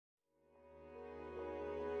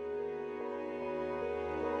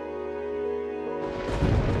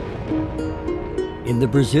In the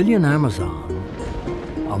Brazilian Amazon,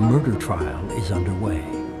 a murder trial is underway.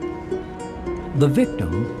 The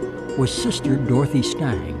victim was Sister Dorothy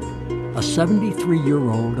Stang, a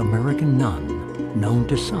 73-year-old American nun known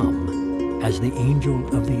to some as the Angel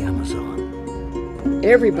of the Amazon.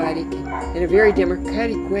 Everybody can, in a very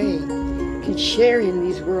democratic way, can share in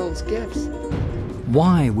these world's gifts.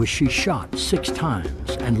 Why was she shot 6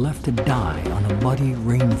 times and left to die on a muddy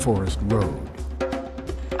rainforest road?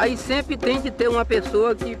 Aí sempre tem que ter uma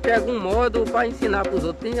pessoa que pega modo para ensinar para os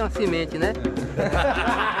outros. Tem uma semente, né?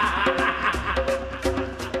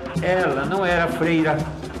 Ela não era freira.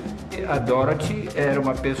 A Dorothy era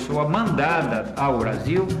uma pessoa mandada ao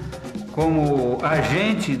Brasil como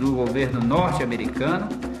agente do governo norte-americano.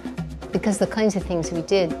 Because the kinds of things we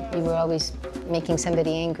did, we were always making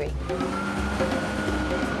somebody angry.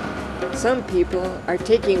 Some people are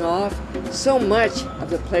taking off so much of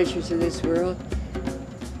the pleasures of this world,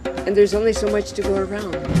 and there's only so much to go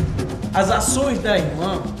around. As ações da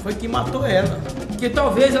irmã foi que matou ela. Porque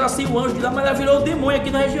talvez ela seja o anjo de lá, mas ela virou o demônio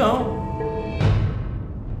aqui na região.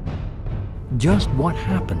 Just what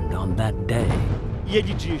happened on that day? E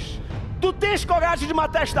ele diz: tu tens coragem de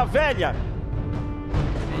matar esta velha?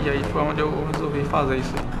 E aí foi onde eu resolvi fazer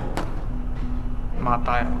isso aí.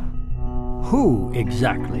 Matar ela. Who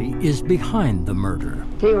exactly is behind the murder?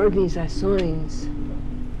 Tem organizações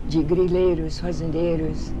de grileiros,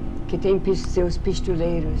 fazendeiros, que têm seus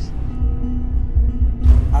pistoleiros.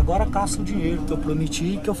 Agora caça o dinheiro que eu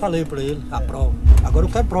prometi e que eu falei pra ele, a prova. Agora eu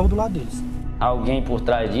quero prova do lado deles. Alguém por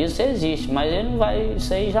trás disso existe, mas ele não vai,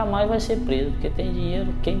 isso aí jamais vai ser preso, porque tem dinheiro,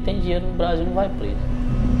 quem tem dinheiro no Brasil não vai preso.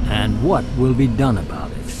 And what will be done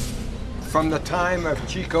about it? From the time of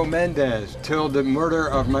Chico Mendes till the murder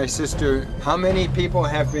of my sister, how many people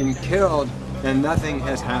have been killed and nothing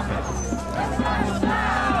has happened?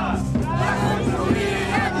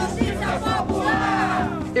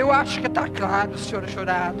 Eu acho que está claro, senhores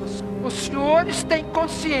jurados. Os senhores têm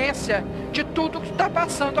consciência de tudo que está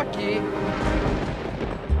passando aqui.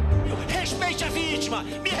 Respeite a vítima!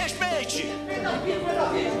 Me respeite!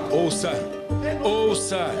 Ouça!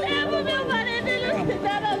 Ouça!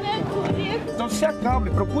 Então se acalme,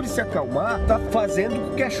 procure se acalmar, tá fazendo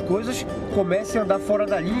com que as coisas comecem a andar fora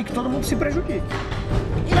da linha e que todo mundo se prejudique.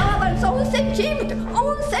 E não agora só 1 centímetro!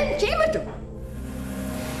 1 centímetro!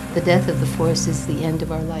 The death of the forest is the end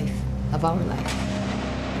of our life,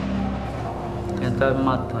 Ele tá me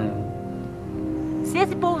matando. Se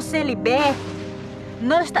esse povo ser liberto,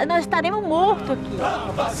 nós estaremos mortos aqui.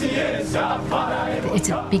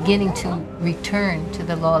 It's beginning to return to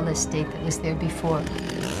the lawless state that was there before.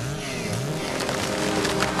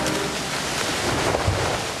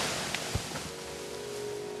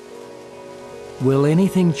 Will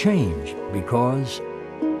anything change because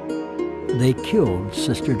they killed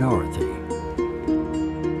Sister Dorothy?